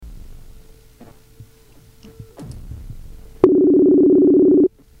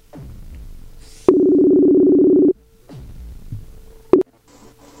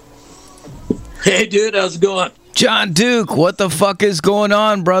Hey, dude, how's it going? John Duke, what the fuck is going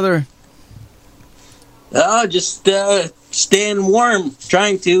on, brother? Just staying warm,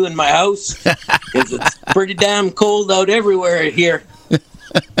 trying to in my house, because it's pretty damn cold out everywhere here.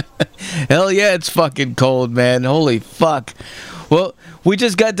 Hell yeah, it's fucking cold, man. Holy fuck. Well, we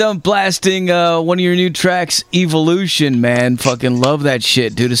just got done blasting one of your new tracks, Evolution, man. Fucking love that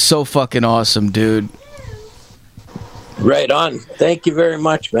shit, dude. It's so fucking awesome, dude. Right on. Thank you very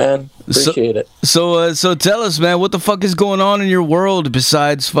much, man. Appreciate it. So tell us, man, what the fuck is going on in your world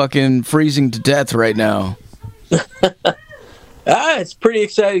besides fucking freezing to death right now? It's a pretty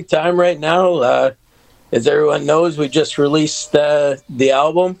exciting time right now. As everyone knows, we just released the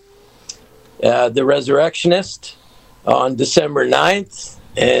album, The Resurrectionist, on December 9th.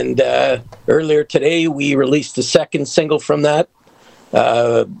 And earlier today, we released the second single from that,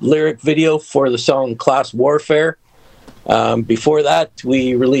 lyric video for the song Class Warfare. Before that,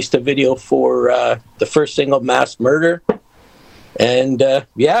 we released a video for the first single, Mass Murder. And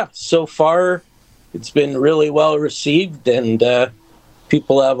so far, it's been really well received, and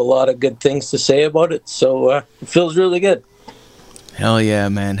people have a lot of good things to say about it. So it feels really good. Hell yeah,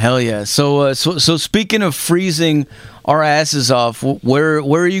 man. Hell yeah. So speaking of freezing our asses off, where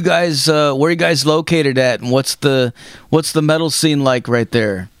are you guys located at, and what's the metal scene like right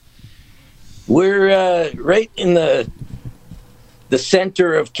there? We're right in the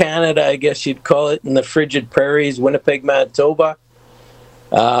center of Canada, I guess you'd call it, in the frigid prairies, Winnipeg, Manitoba.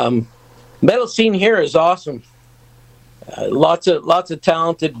 Metal scene here is awesome. Lots of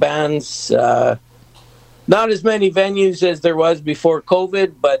talented bands. Not as many venues as there was before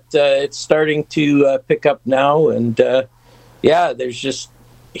COVID, but it's starting to pick up now. And there's just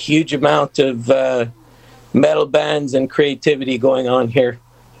a huge amount of metal bands and creativity going on here.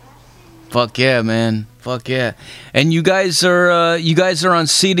 Fuck yeah, man. Fuck yeah. And you guys are on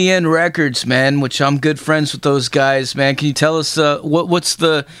CDN Records, man, which I'm good friends with those guys, man. Can you tell us what's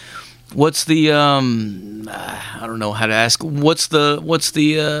the I don't know how to ask. What's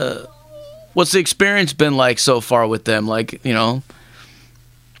the experience been like so far with them? Like, you know,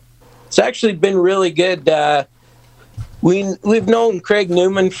 it's actually been really good. We've known Craig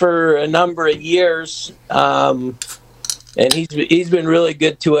Newman for a number of years. And he's been really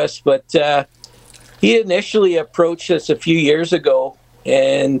good to us, but he initially approached us a few years ago,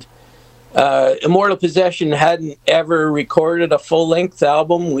 and Immortal Possession hadn't ever recorded a full-length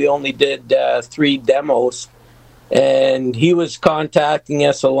album. We only did 3 demos, and he was contacting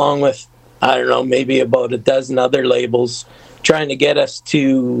us along with, I don't know, maybe about a dozen other labels, trying to get us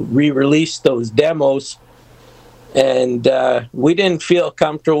to re-release those demos, and we didn't feel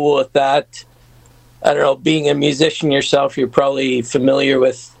comfortable with that. I don't know, being a musician yourself, you're probably familiar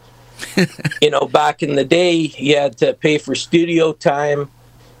with, back in the day, you had to pay for studio time.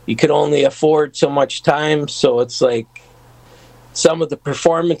 You could only afford so much time. So it's like some of the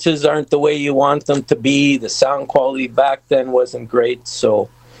performances aren't the way you want them to be. The sound quality back then wasn't great. So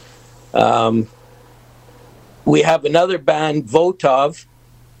we have another band, Votov,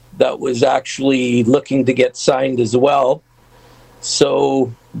 that was actually looking to get signed as well.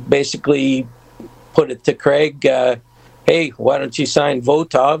 So basically put it to Craig, hey, why don't you sign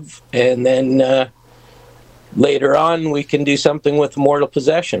Votov, and then later on we can do something with Immortal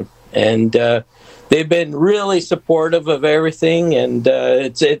Possession. And they've been really supportive of everything, and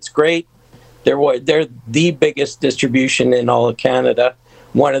it's great. They're the biggest distribution in all of Canada,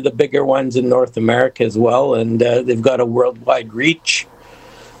 one of the bigger ones in North America as well, and they've got a worldwide reach.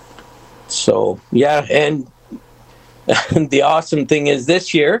 So yeah, and the awesome thing is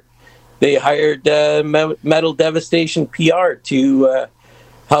this year they hired Metal Devastation PR to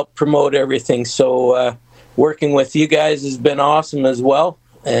help promote everything. So working with you guys has been awesome as well.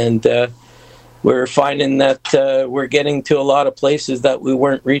 And we're finding that we're getting to a lot of places that we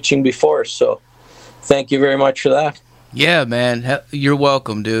weren't reaching before. So thank you very much for that. Yeah, man. You're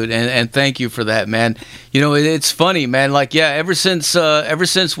welcome, dude. And thank you for that, man. You know, it's funny, man. Like, yeah, ever since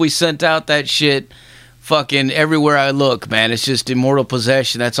we sent out that shit, fucking everywhere I look, man, it's just Immortal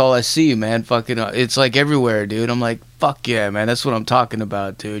Possession. That's all I see, man. Fucking, it's like everywhere, dude. I'm like, fuck yeah, man. That's what I'm talking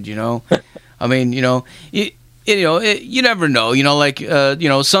about, dude. You know, I mean, you never know. You know, like,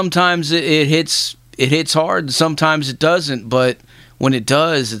 sometimes it hits hard, and sometimes it doesn't. But when it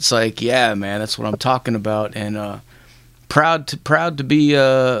does, it's like, yeah, man, that's what I'm talking about. And proud to be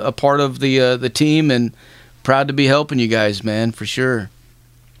a part of the team, and proud to be helping you guys, man, for sure.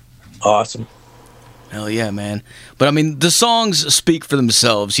 Awesome. Hell yeah, man. But I mean, the songs speak for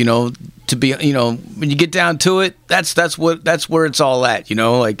themselves, you know, to be, you know, when you get down to it, that's where it's all at, you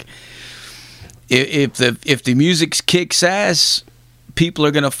know, like if the music kicks ass, people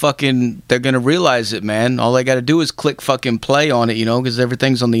are they're gonna realize it, man. All they got to do is click fucking play on it, because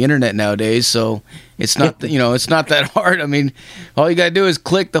everything's on the internet nowadays. So it's not, it's not that hard. I mean, all you got to do is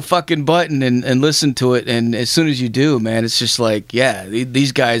click the fucking button and listen to it. And as soon as you do, man, it's just like, yeah,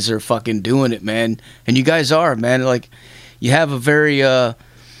 these guys are fucking doing it, man. And you guys are, man. Like, you have a very, I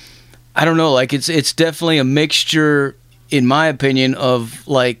don't know, like it's definitely a mixture, in my opinion, of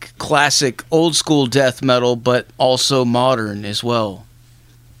like classic old school death metal, but also modern as well.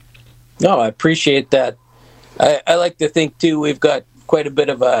 No, I appreciate that. I like to think too, we've got quite a bit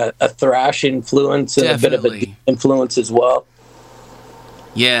of a thrash influence and Definitely. a bit of a deep influence as well.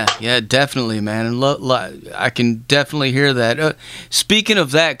 Yeah, definitely, man. And I can definitely hear that. Speaking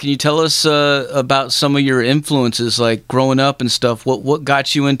of that, can you tell us about some of your influences, like growing up and stuff? What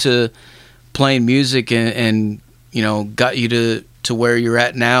got you into playing music and got you to where you're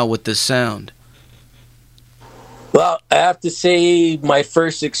at now with this sound? Well, I have to say my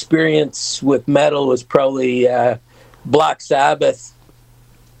first experience with metal was probably Black Sabbath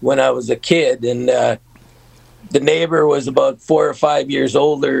when I was a kid, and the neighbor was about 4 or 5 years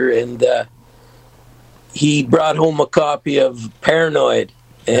older, and he brought home a copy of Paranoid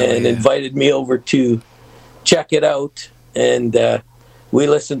and invited me over to check it out, and we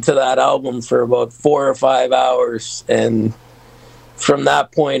listened to that album for about 4 or 5 hours, and from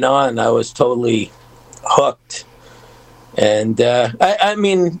that point on, I was totally hooked. And I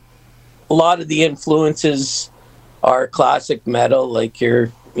mean, a lot of the influences are classic metal, like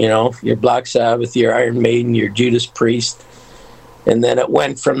your Black Sabbath, your Iron Maiden, your Judas Priest, and then it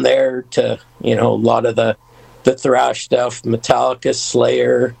went from there to a lot of the thrash stuff, Metallica,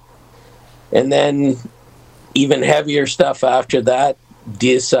 Slayer, and then even heavier stuff after that,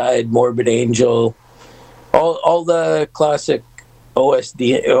 Deicide, Morbid Angel, all the classic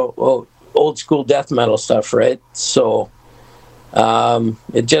OSD, old school death metal stuff, right? So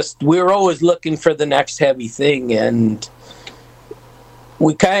we were always looking for the next heavy thing, and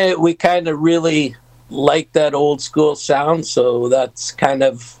we kind of really like that old school sound, so that's kind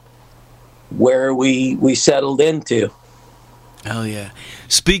of where we settled into. Oh yeah.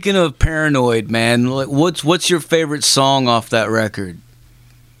 Speaking of Paranoid, man, what's your favorite song off that record?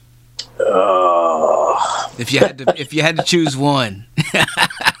 If you had to choose one.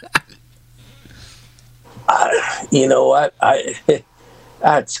 You know what?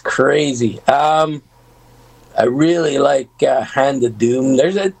 That's crazy. I really like Hand of Doom.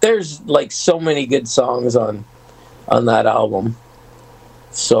 There's like so many good songs on that album.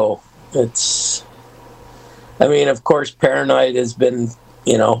 So it's, I mean, of course, Paranoid has been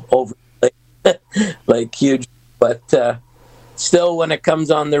over like huge, but still, when it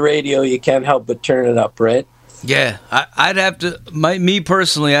comes on the radio, you can't help but turn it up, right? Yeah, I'd have to. Me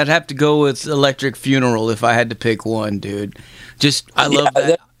personally, I'd have to go with Electric Funeral if I had to pick one, dude. I love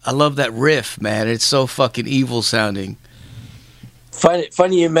that. I love that riff, man. It's so fucking evil sounding.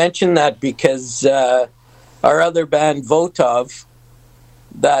 Funny you mention that, because our other band, Votov,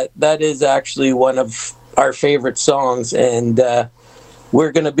 that is actually one of our favorite songs, and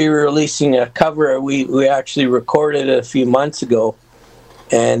we're going to be releasing a cover. We actually recorded it a few months ago,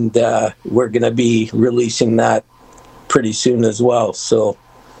 and we're going to be releasing that pretty soon as well. So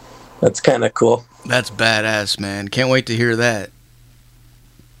that's kind of cool. That's badass, man. Can't wait to hear that.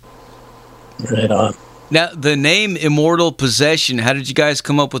 Right on. Now, the name Immortal Possession, how did you guys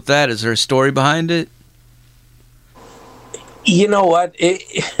come up with that? Is there a story behind it? You know what?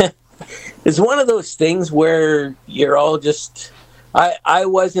 It's one of those things where you're all just... I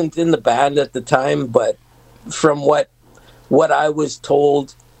wasn't in the band at the time, but from what I was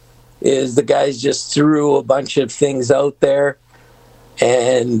told is the guys just threw a bunch of things out there,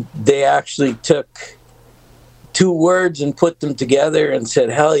 and they actually took 2 words and put them together and said,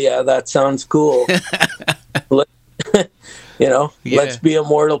 hell yeah, that sounds cool. Let's be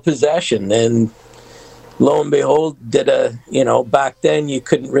Immortal Possession. And lo and behold, back then you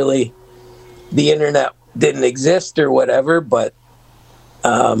couldn't really, the internet didn't exist or whatever, but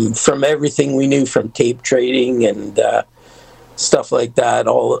from everything we knew from tape trading and stuff like that,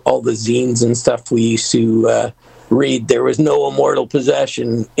 all the zines and stuff we used to read, there was no Immortal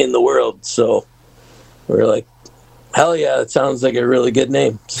Possession in the world. So we're like, hell yeah, it sounds like a really good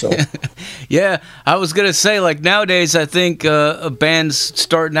name. So yeah, I was gonna say, like, nowadays I think bands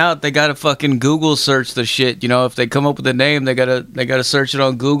starting out, they gotta fucking Google search the shit. If they come up with a name, they gotta search it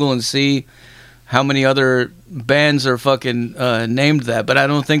on Google and see how many other bands are fucking named that. But I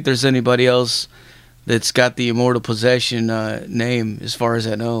don't think there's anybody else that's got the Immortal Possession name, as far as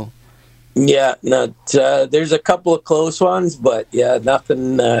I know. Yeah, there's a couple of close ones, but yeah,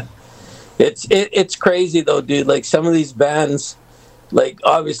 nothing. It's crazy though, dude. Like, some of these bands like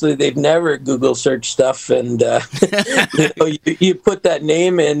obviously they've never Google search stuff, and you put that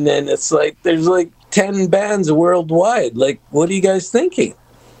name in, and it's like there's like 10 bands worldwide. Like, what are you guys thinking?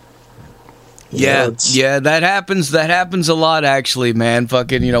 Yeah, that happens a lot, actually, man.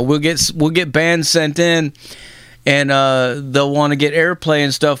 Fucking, we'll get bands sent in, and they'll want to get airplay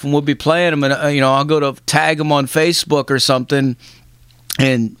and stuff, and we'll be playing them, and I'll go to tag them on Facebook or something,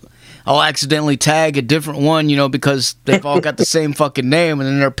 and I'll accidentally tag a different one, because they've all got the same fucking name, and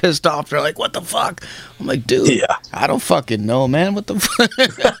then they're pissed off. They're like, "What the fuck?" I'm like, "Dude, I don't fucking know, man. What the fuck?"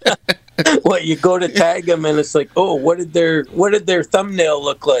 What, you go to tag them, and it's like, "Oh, what did their thumbnail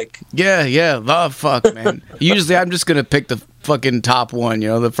look like?" Yeah. Oh, fuck, man. Usually, I'm just gonna pick the fucking top one,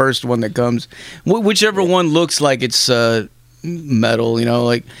 the first one that comes, whichever one looks like it's metal.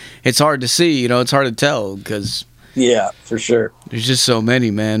 Like it's hard to see. It's hard to tell because. Yeah, for sure. There's just so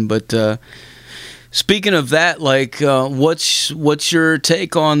many, man. But speaking of that, like, what's your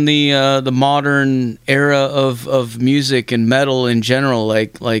take on the modern era of music and metal in general?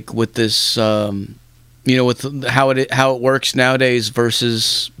 Like with this, with how it works nowadays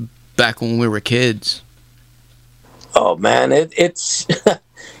versus back when we were kids. Oh man, it's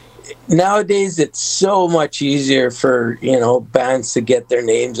nowadays it's so much easier for bands to get their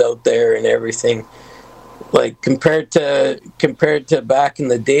names out there and everything. Like compared to back in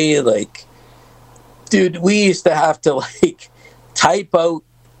the day, like, dude, we used to have to like type out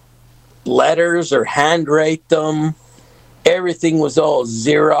letters or handwrite them. Everything was all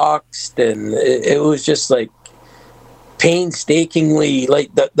Xeroxed, and it was just like painstakingly,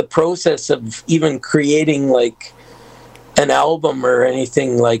 like the process of even creating like an album or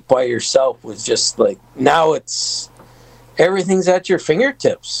anything like by yourself was just like, now it's everything's at your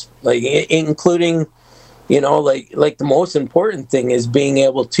fingertips, like including. Like the most important thing is being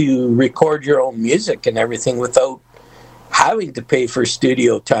able to record your own music and everything without having to pay for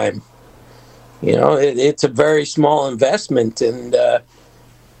studio time. It's a very small investment, and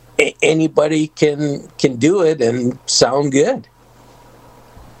anybody can do it and sound good.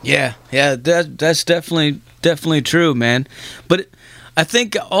 Yeah, that's definitely true, man. But I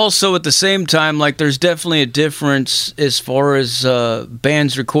think also at the same time, like, there's definitely a difference as far as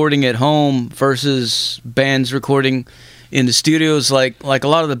bands recording at home versus bands recording in the studios. Like a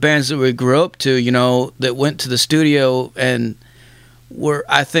lot of the bands that we grew up to, that went to the studio and were,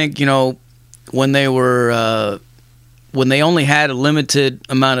 I think, when they only had a limited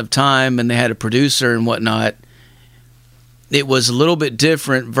amount of time and they had a producer and whatnot, it was a little bit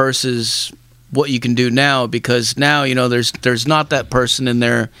different versus what you can do now, because now there's not that person in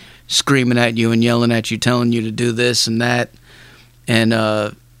there screaming at you and yelling at you, telling you to do this and that, and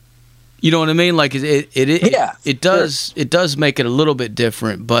you know what I mean. Like it does make it a little bit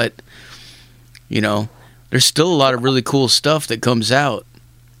different, but there's still a lot of really cool stuff that comes out.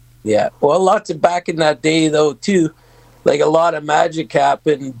 Yeah, well, lots of back in that day though too, like a lot of magic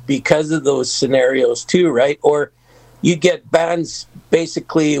happened because of those scenarios too, right? Or you get bands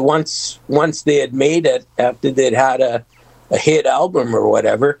basically once they had made it, after they'd had a hit album or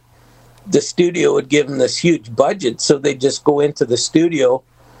whatever, the studio would give them this huge budget, so they'd just go into the studio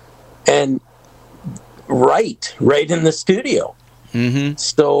and write right in the studio. Mm-hmm.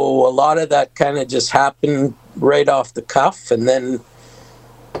 So a lot of that kind of just happened right off the cuff, and then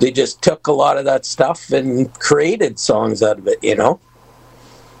they just took a lot of that stuff and created songs out of it,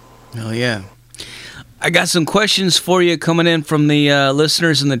 Oh yeah. I got some questions for you coming in from the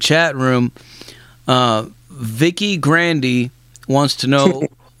listeners in the chat room. Vicky Grandy wants to know,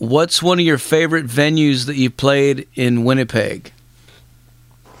 what's one of your favorite venues that you played in Winnipeg?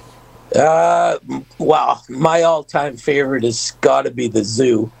 Well, my all-time favorite has got to be the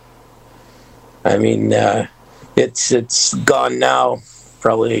Zoo. I mean, it's gone now,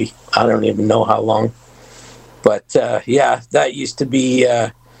 probably, I don't even know how long. But, yeah, that used to be...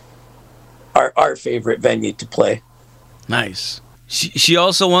 our favorite venue to play. Nice. She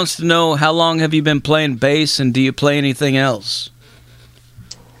also wants to know, how long have you been playing bass, and do you play anything else?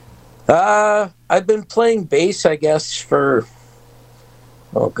 I've been playing bass, I guess, for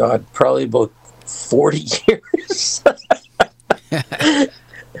probably about 40 years.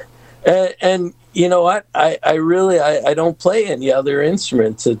 and you know what? I really don't play any other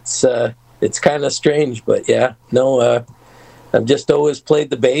instruments. It's kind of strange, but yeah, no. I've just always played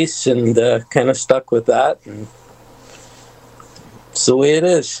the bass and kind of stuck with that. And it's the way it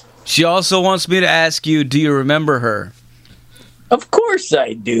is. She also wants me to ask you, do you remember her? Of course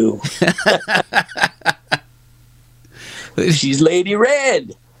I do. She's Lady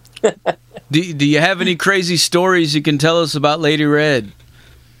Red. Do you have any crazy stories you can tell us about Lady Red?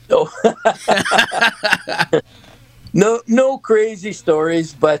 Oh. No crazy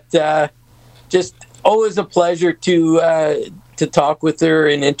stories, but just always a pleasure to talk with her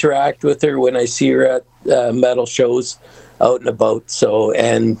and interact with her when I see her at metal shows out and about. So,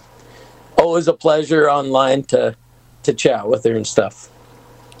 and always a pleasure online to chat with her and stuff.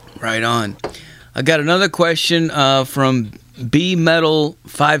 Right on. I got another question from B Metal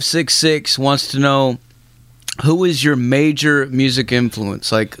 566 wants to know, who is your major music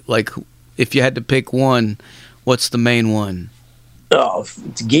influence? Like if you had to pick one, what's the main one? Oh,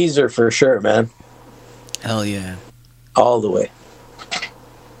 it's Geezer for sure, man. Hell yeah. All the way.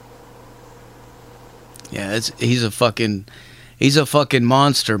 Yeah, he's a fucking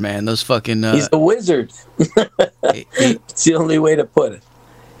monster, man. Those fucking he's a wizard. It's the only way to put it.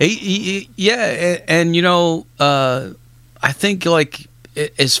 Yeah, and you know, I think, like,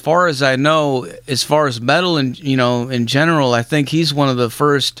 as far as I know, as far as metal and, you know, in general, I think he's one of the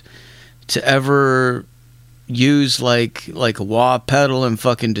first to ever use like a wah pedal and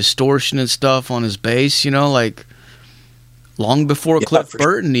fucking distortion and stuff on his bass, you know, like long before Cliff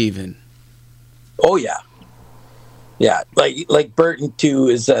Burton even. Oh yeah, like Burton too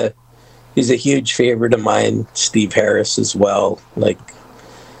he's a huge favorite of mine. Steve Harris as well. Like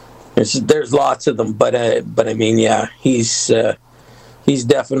there's lots of them, but I mean, yeah, he's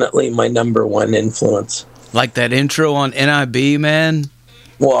definitely my number one influence. Like that intro on NIB, man.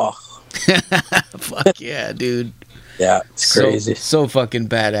 Wow. Fuck yeah, dude. Yeah, it's crazy. So fucking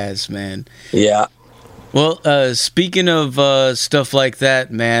badass, man. Yeah. Well, speaking of stuff like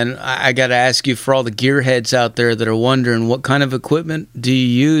that, man, I got to ask you, for all the gearheads out there that are wondering, what kind of equipment do you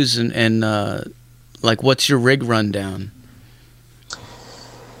use, and like, what's your rig rundown?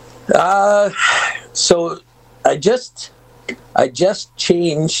 So I just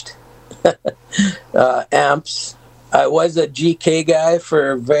changed amps. I was a GK guy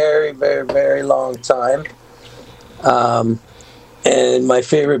for a very, very, very long time. And my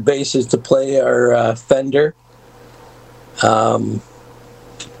favorite basses to play are Fender.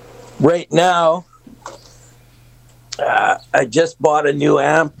 Right now, I just bought a new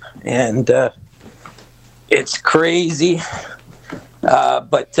amp, and it's crazy.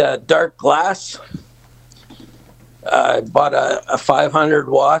 But Dark Glass, I bought a 500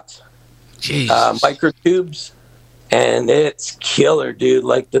 watt microtubes, and it's killer, dude.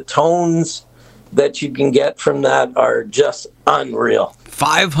 Like, the tones that you can get from that are just unreal.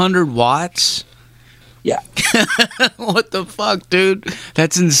 500 watts? Yeah. What the fuck, dude?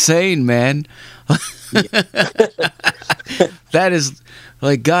 That's insane, man. That is,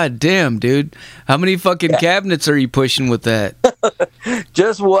 like, goddamn, dude. How many fucking cabinets are you pushing with that?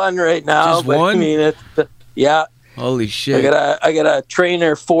 Just one right now. Just one? I mean, yeah. Holy shit. I got a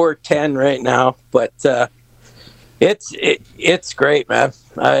Trainer 410 right now, but it's great, man.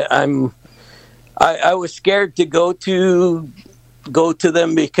 I was scared to go to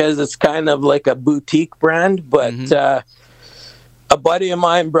them because it's kind of like a boutique brand, but a buddy of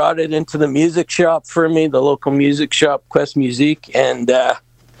mine brought it into the music shop for me, the local music shop, Quest Music, and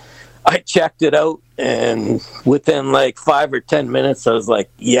I checked it out, and within like 5 or 10 minutes, I was like,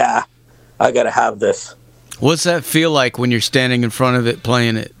 yeah, I got to have this. What's that feel like when you're standing in front of it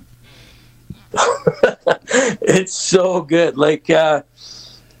playing it? It's so good. Like,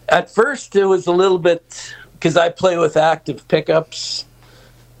 at first, it was a little bit, because I play with active pickups.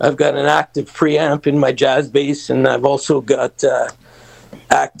 I've got an active preamp in my jazz bass, and I've also got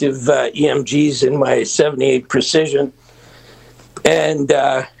active EMGs in my 78 Precision. And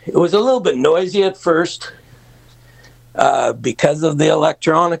it was a little bit noisy at first because of the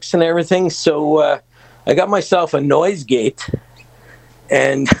electronics and everything. So I got myself a noise gate,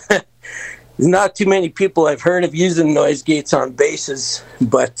 and there's not too many people I've heard of using noise gates on basses,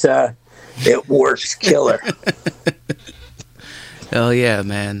 but it works killer. Hell yeah,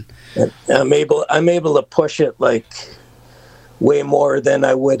 man! I'm able to push it like way more than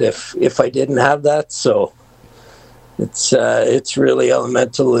I would if I didn't have that. So it's really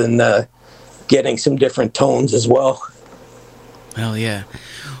elemental in getting some different tones as well. Hell yeah!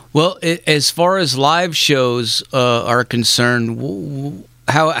 Well, as far as live shows are concerned,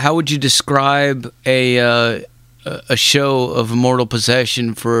 how would you describe a show of Immortal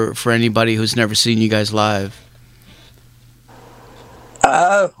Possession for anybody who's never seen you guys live?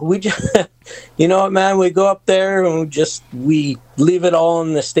 We just, you know what, man, we go up there and we leave it all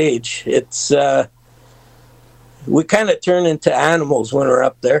on the stage. It's we kind of turn into animals when we're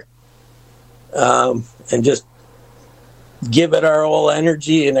up there, and just give it our whole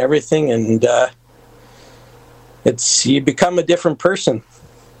energy and everything, and you become a different person.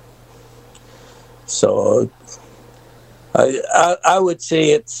 So I would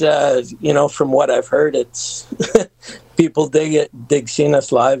say it's from what I've heard, it's people dig seeing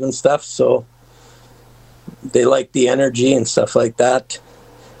us live and stuff. So they like the energy and stuff like that.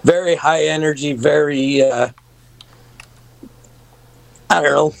 Very high energy, very, I don't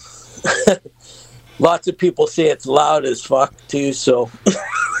know. Lots of people say it's loud as fuck too, so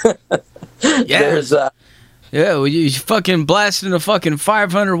Yeah. there's Yeah, well, you fucking blasting a fucking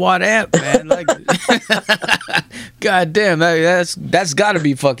 500 watt amp, man. Like, god damn, that's got to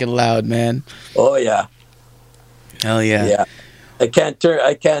be fucking loud, man. oh yeah, Hell yeah. yeah. I can't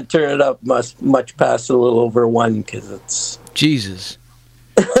turn it up much past a little over 1 because it's Jesus.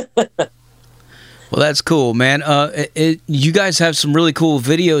 Well, that's cool, man. You guys have some really cool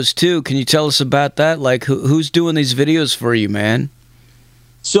videos too. Can you tell us about that? Like, who's doing these videos for you, man?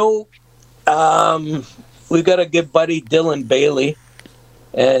 so. We've got a good buddy, Dylan Bailey,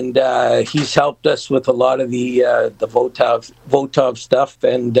 and he's helped us with a lot of the Votov stuff,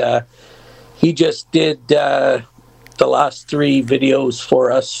 and he just did the last 3 videos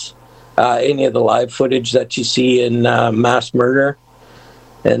for us. Any of the live footage that you see in Mass Murder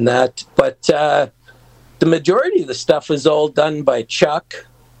and that, but the majority of the stuff is all done by Chuck.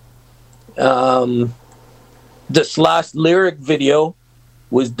 This last lyric video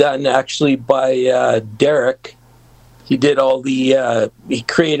was done actually by Derek. He did all the he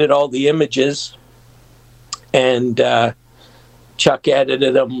created all the images, and Chuck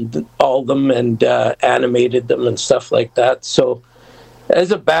edited them, all of them, and animated them and stuff like that. So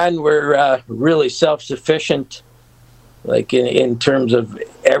as a band, we're really self-sufficient, like in terms of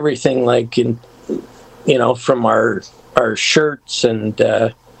everything, like from our shirts and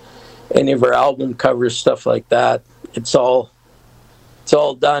any of our album covers, stuff like that. It's all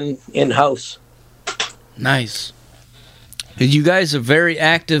done in-house. Nice. You guys are very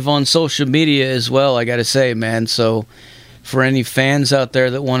active on social media as well, I gotta say, man. So for any fans out there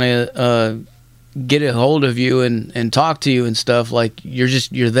that want to get a hold of you and talk to you and stuff, like,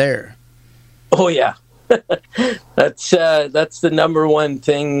 you're there. Oh yeah. That's the number one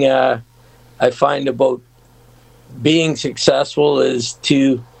thing I find about being successful, is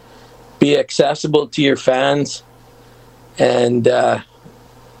to be accessible to your fans, and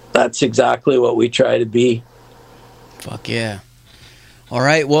that's exactly what we try to be. Fuck yeah. All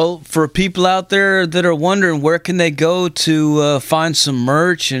right, well, for people out there that are wondering where can they go to find some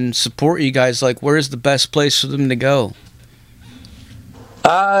merch and support you guys, like, where's the best place for them to go?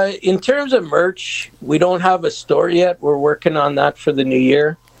 In terms of merch, we don't have a store yet. We're working on that for the new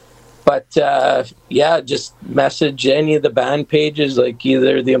year. But yeah, just message any of the band pages, like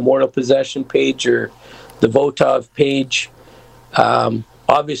either the Immortal Possession page or the Votov page.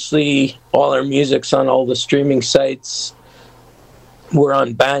 Obviously, all our music's on all the streaming sites. We're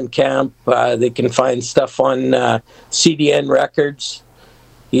on Bandcamp. They can find stuff on CDN Records.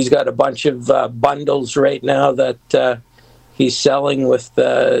 He's got a bunch of bundles right now that he's selling with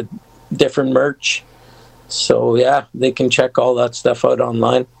different merch. So yeah, they can check all that stuff out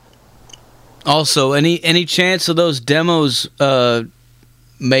online. Also, any chance of those demos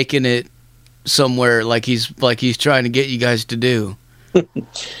making it somewhere, like he's trying to get you guys to do?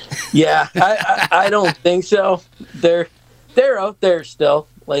 Yeah, I don't think so. They're out there still.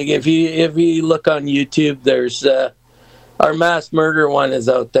 Like if you look on YouTube, there's our Mass Murder one is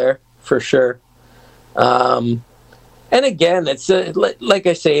out there for sure. And again, it's like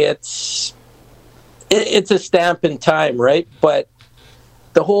I say, it's a stamp in time, right? But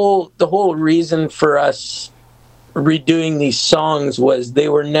the whole reason for us redoing these songs was they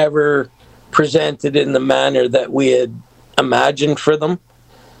were never presented in the manner that we had imagined for them.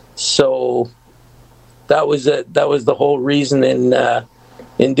 So that was the whole reason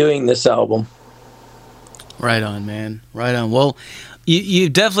in doing this album. Right on, man. Right on. Well, you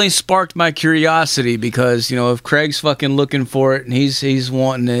definitely sparked my curiosity, because if Craig's fucking looking for it and he's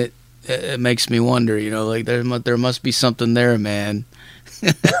wanting it, it makes me wonder. Like there must be something there, man.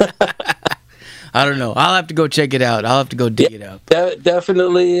 I don't know. I'll have to go check it out. I'll have to go dig it up.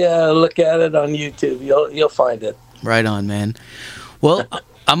 Definitely look at it on YouTube. You'll find it. Right on, man. Well,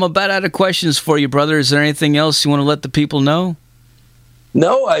 I'm about out of questions for you, brother. Is there anything else you want to let the people know?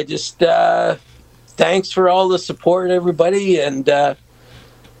 No, I just thanks for all the support, everybody, and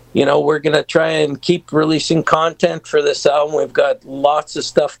we're gonna try and keep releasing content for this album. We've got lots of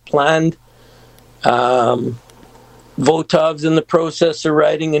stuff planned. Votov's in the process of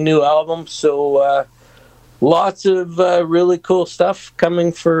writing a new album, so lots of really cool stuff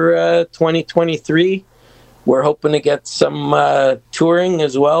coming for 2023. We're hoping to get some touring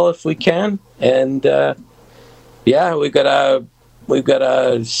as well if we can, and yeah, we've got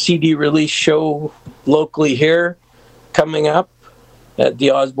a CD release show locally here coming up at the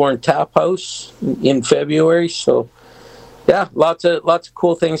Osborne Tap House in February. So Yeah, lots of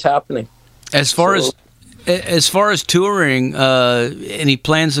cool things happening. As far as touring, any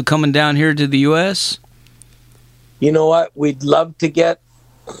plans of coming down here to the U.S.? You know what? We'd love to get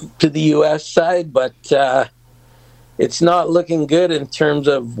to the U.S. side, but it's not looking good in terms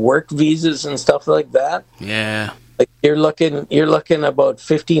of work visas and stuff like that. Yeah. Like you're looking about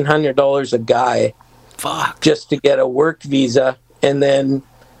 $1,500 a guy. Fuck. Just to get a work visa, and then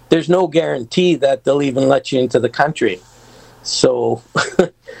there's no guarantee that they'll even let you into the country. So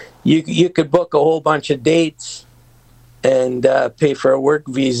you could book a whole bunch of dates and pay for a work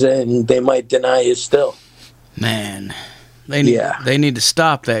visa, and they might deny you still. Man, they need to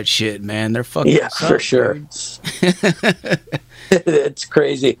stop that shit, man. They're fucking for sure. It's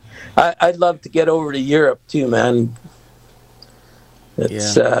crazy. I'd love to get over to Europe too, man.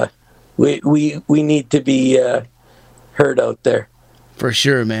 It's we need to be heard out there. For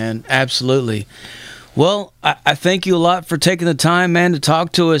sure, man. Absolutely. Well, I thank you a lot for taking the time, man, to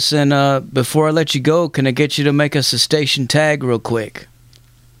talk to us. And before I let you go, can I get you to make us a station tag real quick?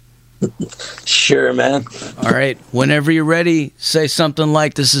 Sure, man. All right. Whenever you're ready, say something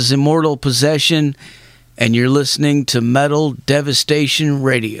like, "This is Immortal Possession, and you're listening to Metal Devastation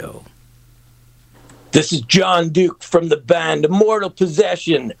Radio." This is John Duke from the band Immortal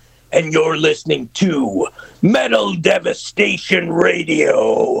Possession, and you're listening to Metal Devastation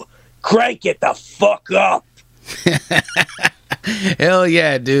Radio. Crank it the fuck up. Hell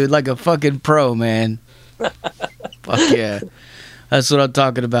yeah, dude. Like a fucking pro, man. Fuck yeah. That's what I'm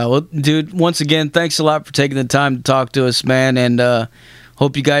talking about. Well, dude, once again, thanks a lot for taking the time to talk to us, man. And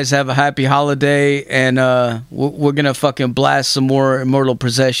hope you guys have a happy holiday. And we're going to fucking blast some more Immortal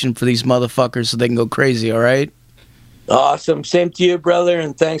Possession for these motherfuckers so they can go crazy, all right? Awesome. Same to you, brother.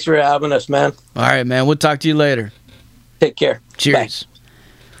 And thanks for having us, man. All right, man. We'll talk to you later. Take care. Cheers. Bye.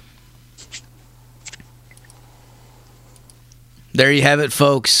 There you have it,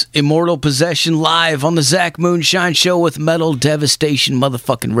 folks. Immortal Possession live on the Zach Moonshine Show with Metal Devastation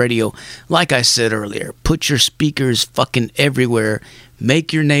motherfucking radio. Like I said earlier, put your speakers fucking everywhere.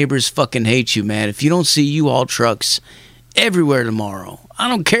 Make your neighbors fucking hate you, man. If you don't see U-Haul trucks everywhere tomorrow, I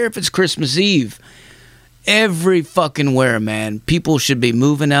don't care if it's Christmas Eve. Every fucking where, man. People should be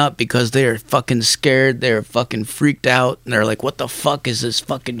moving out because they're fucking scared. They're fucking freaked out. And they're like, what the fuck is this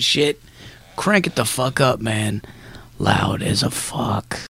fucking shit? Crank it the fuck up, man. Loud as a fuck.